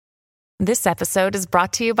This episode is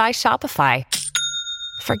brought to you by Shopify.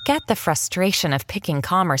 Forget the frustration of picking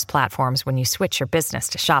commerce platforms when you switch your business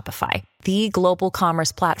to Shopify, the global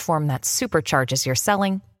commerce platform that supercharges your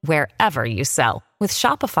selling wherever you sell. With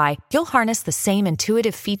Shopify, you'll harness the same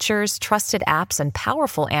intuitive features, trusted apps, and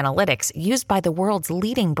powerful analytics used by the world's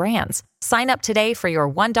leading brands. Sign up today for your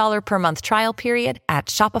 $1 per month trial period at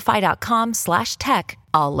shopify.com/tech,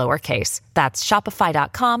 all lowercase. That's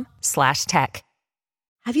shopify.com/tech.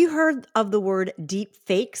 Have you heard of the word deep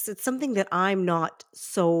fakes? It's something that I'm not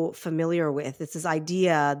so familiar with. It's this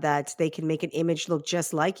idea that they can make an image look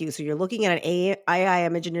just like you. So you're looking at an AI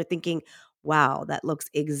image and you're thinking, wow, that looks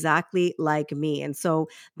exactly like me. And so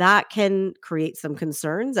that can create some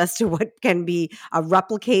concerns as to what can be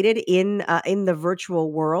replicated in the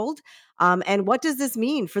virtual world. And what does this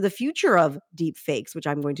mean for the future of deep fakes, which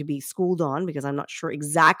I'm going to be schooled on because I'm not sure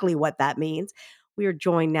exactly what that means. We are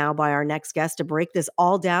joined now by our next guest to break this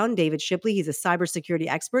all down, David Shipley. He's a cybersecurity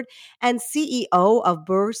expert and CEO of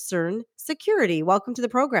Burr-Stern Security. Welcome to the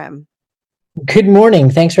program. Good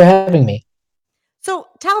morning. Thanks for having me. So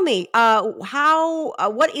tell me,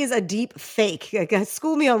 what is a deep fake?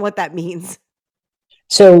 School me on what that means.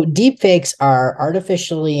 So deepfakes are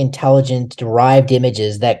artificially intelligent derived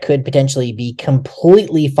images that could potentially be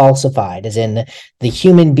completely falsified, as in the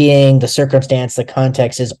human being, the circumstance, the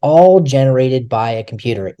context is all generated by a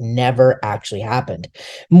computer. It never actually happened.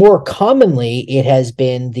 More commonly, it has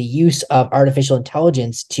been the use of artificial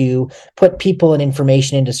intelligence to put people and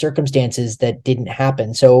information into circumstances that didn't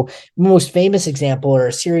happen. So most famous example are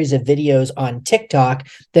a series of videos on TikTok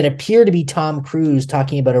that appear to be Tom Cruise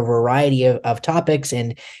talking about a variety of topics. And,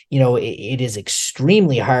 it is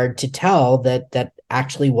extremely hard to tell that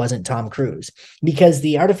actually wasn't Tom Cruise, because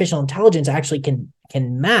the artificial intelligence actually can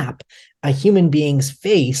map a human being's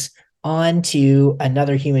face onto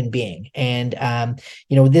another human being. And,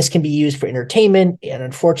 this can be used for entertainment. And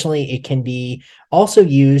unfortunately, it can be also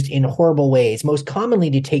used in horrible ways, most commonly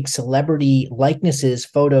to take celebrity likenesses,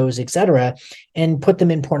 photos, etc., and put them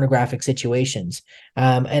in pornographic situations.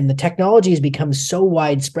 And the technology has become so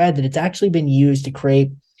widespread that it's actually been used to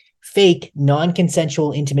create fake,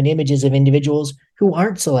 non-consensual, intimate images of individuals who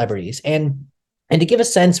aren't celebrities. And to give a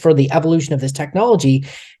sense for the evolution of this technology,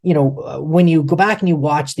 when you go back and you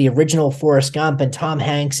watch the original Forrest Gump and Tom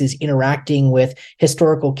Hanks is interacting with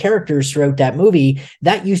historical characters throughout that movie,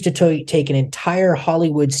 that used to take an entire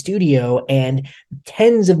Hollywood studio and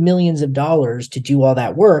tens of millions of dollars to do all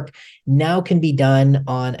that work, now can be done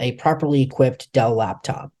on a properly equipped Dell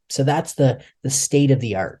laptop. So that's the state of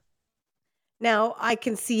the art. Now, I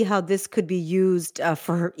can see how this could be used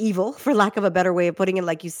for evil, for lack of a better way of putting it.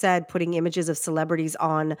 Like you said, putting images of celebrities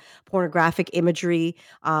on pornographic imagery,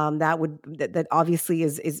 that obviously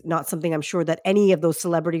is not something I'm sure that any of those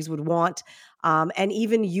celebrities would want. And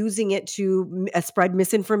even using it to spread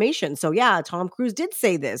misinformation. So yeah, Tom Cruise did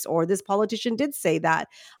say this, or this politician did say that.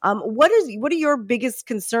 What are your biggest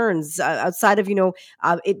concerns outside of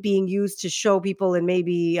it being used to show people in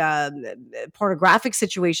maybe pornographic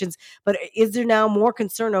situations? But is there now more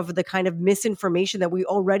concern over the kind of misinformation that we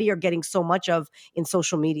already are getting so much of in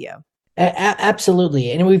social media?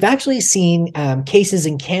 Absolutely. And we've actually seen cases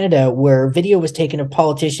in Canada where video was taken of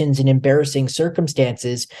politicians in embarrassing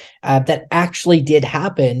circumstances that actually did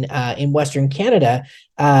happen in Western Canada,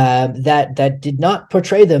 that did not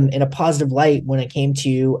portray them in a positive light when it came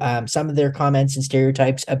to some of their comments and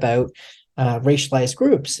stereotypes about racialized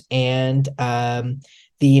groups. And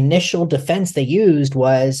the initial defense they used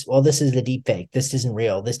was, well, this is the deep fake. This isn't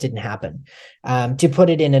real. This didn't happen. To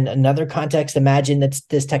put it in another context, imagine that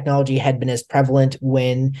this technology had been as prevalent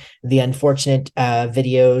when the unfortunate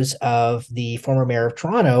videos of the former mayor of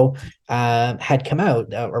Toronto had come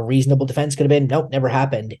out. A reasonable defense could have been, nope, never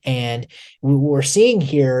happened. And what we're seeing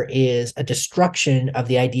here is a destruction of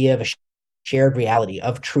the idea of a shared reality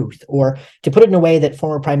of truth, or to put it in a way that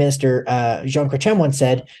former Prime Minister Jean Chrétien once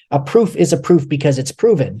said, a proof is a proof because it's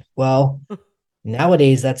proven. Well,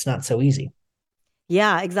 nowadays that's not so easy.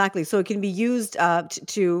 Yeah, exactly. So it can be used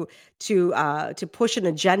to push an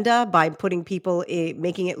agenda by putting people,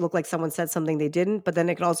 making it look like someone said something they didn't. But then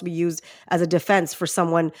it can also be used as a defense for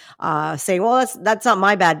someone saying, "Well, that's not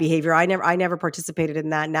my bad behavior. I never participated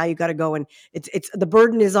in that. Now you got to go and it's the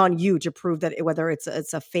burden is on you to prove that whether it's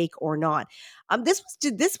a fake or not." This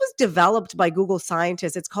was developed by Google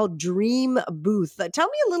scientists. It's called Dream Booth. Tell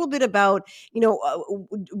me a little bit about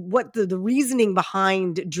what the reasoning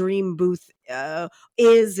behind Dream Booth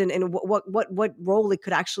is, and what role it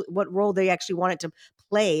could actually, what role they actually want it to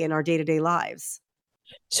play in our day-to-day lives.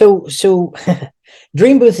 So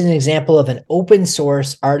Dream Booth is an example of an open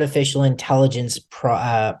source artificial intelligence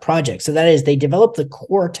project. So that is, they developed the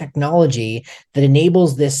core technology that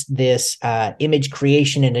enables this image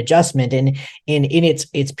creation and adjustment. And in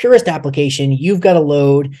its purest application, you've got to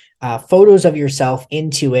load photos of yourself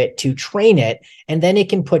into it to train it, and then it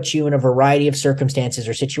can put you in a variety of circumstances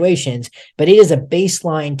or situations. But it is a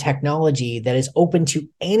baseline technology that is open to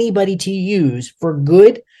anybody to use for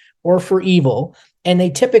good or for evil, and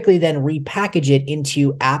they typically then repackage it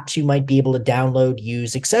into apps you might be able to download,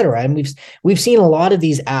 use, etc. And we've seen a lot of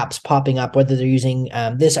these apps popping up, whether they're using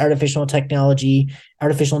this artificial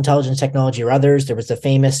intelligence technology, or others. There was the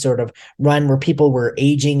famous sort of run where people were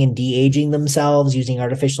aging and de-aging themselves using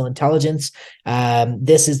artificial intelligence.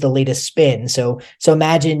 This is the latest spin. So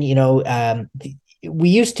imagine, we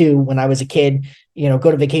used to, when I was a kid,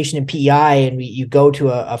 go to vacation in PEI, and you go to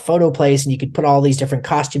a photo place, and you could put all these different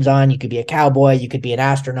costumes on. You could be a cowboy, you could be an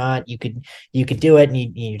astronaut, you could do it, and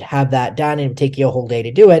you'd have that done, and it would take you a whole day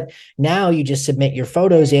to do it. Now you just submit your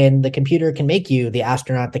photos in, the computer can make you the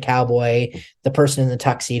astronaut, the cowboy, the person in the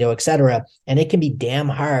tuxedo, etc. And it can be damn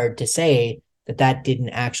hard to say that didn't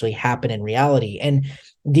actually happen in reality. And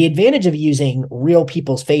the advantage of using real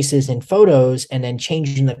people's faces in photos and then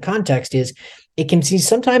changing the context is it can be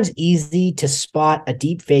sometimes easy to spot a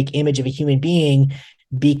deep fake image of a human being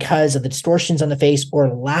because of the distortions on the face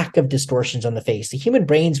or lack of distortions on the face. The human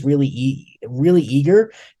brain's really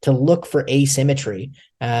eager to look for asymmetry.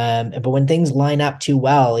 But when things line up too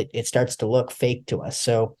well, it starts to look fake to us.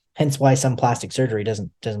 So hence why some plastic surgery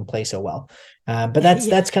doesn't play so well. But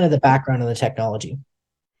that's kind of the background of the technology.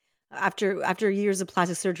 After years of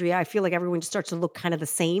plastic surgery, I feel like everyone just starts to look kind of the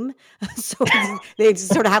same. So they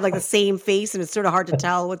just sort of have like the same face, and it's sort of hard to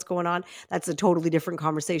tell what's going on. That's a totally different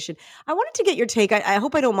conversation. I wanted to get your take. I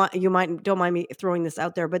hope I don't mind me throwing this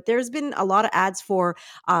out there, but there's been a lot of ads for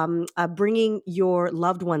bringing your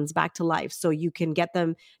loved ones back to life, so you can get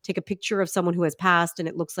them, take a picture of someone who has passed, and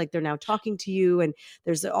it looks like they're now talking to you. And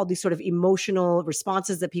there's all these sort of emotional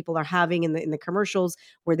responses that people are having in the commercials,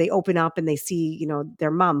 where they open up and they see,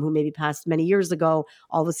 their mom, who maybe passed many years ago,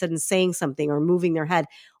 all of a sudden saying something or moving their head.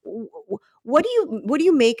 What do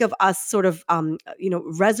you make of us sort of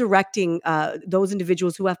resurrecting those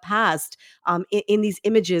individuals who have passed in these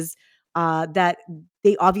images that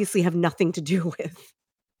they obviously have nothing to do with?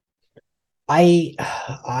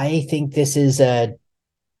 I think this is a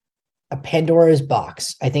Pandora's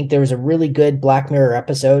box. I think there was a really good Black Mirror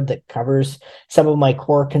episode that covers some of my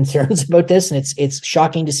core concerns about this, and it's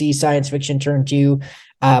shocking to see science fiction turn to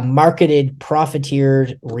marketed,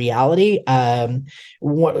 profiteered reality. Some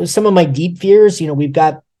of my deep fears, we've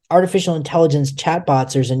got artificial intelligence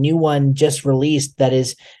chatbots. There's a new one just released that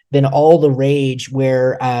has been all the rage,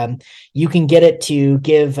 where you can get it to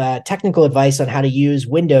give technical advice on how to use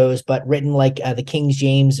Windows, but written like the King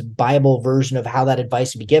James Bible version of how that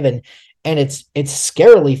advice would be given. And it's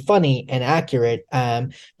scarily funny and accurate,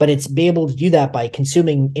 but it's be able to do that by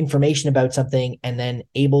consuming information about something and then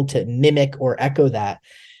able to mimic or echo that.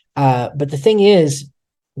 But the thing is,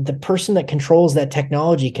 the person that controls that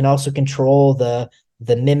technology can also control the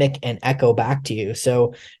mimic and echo back to you.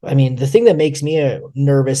 So, I mean, the thing that makes me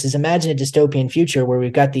nervous is, imagine a dystopian future where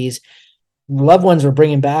we've got these loved ones we're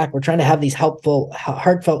bringing back. We're trying to have these helpful,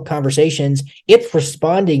 heartfelt conversations. It's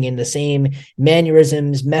responding in the same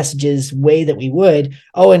mannerisms, messages way that we would.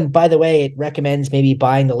 Oh, and by the way, it recommends maybe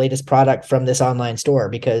buying the latest product from this online store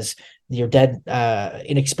because your dead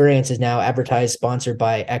inexperience is now advertised, sponsored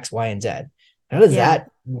by X, Y, and Z. How does that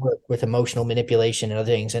work with emotional manipulation and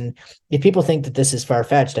other things? And if people think that this is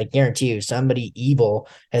far-fetched, I guarantee you somebody evil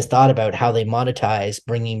has thought about how they monetize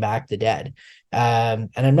bringing back the dead. And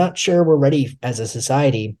I'm not sure we're ready as a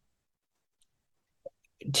society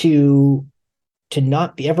to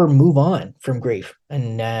not be ever move on from grief.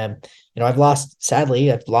 And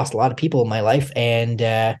sadly I've lost a lot of people in my life, and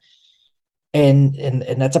that's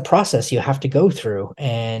a process you have to go through.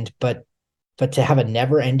 But to have a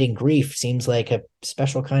never-ending grief seems like a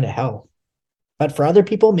special kind of hell. But for other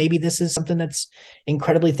people, maybe this is something that's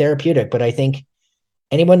incredibly therapeutic. But I think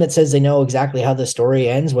anyone that says they know exactly how the story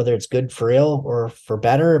ends, whether it's good for ill or for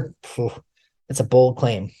better, it's a bold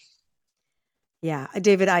claim. Yeah,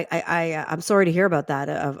 David, I'm sorry to hear about that,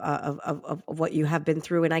 of what you have been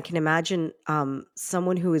through, and I can imagine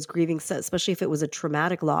someone who is grieving, especially if it was a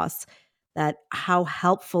traumatic loss, that how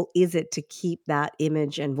helpful is it to keep that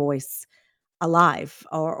image and voice alive,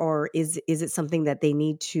 or is it something that they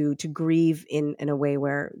need to grieve in a way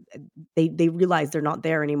where they realize they're not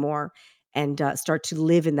there anymore, and start to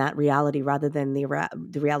live in that reality rather than the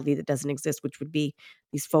reality that doesn't exist, which would be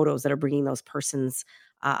these photos that are bringing those persons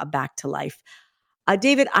back to life.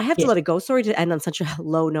 David, I have to Yeah, let it go. Sorry to end on such a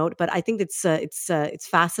low note, but I think it's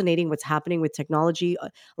fascinating what's happening with technology.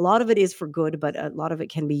 A lot of it is for good, but a lot of it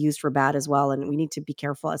can be used for bad as well. And we need to be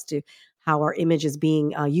careful as to how our image is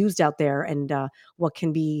being used out there, and what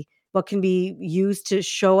can be what can be used to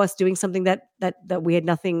show us doing something that we had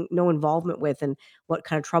no involvement with, and what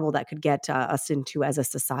kind of trouble that could get us into as a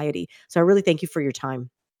society. So I really thank you for your time.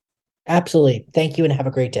 absolutely. Thank you and have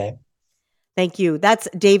a great day. Thank you. That's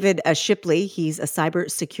David Shipley. He's a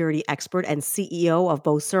cybersecurity expert and CEO of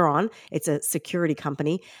Beauceron. It's a security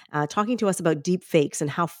company, talking to us about deep fakes and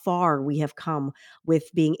how far we have come with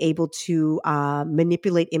being able to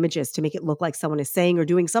manipulate images to make it look like someone is saying or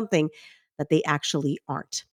doing something that they actually aren't.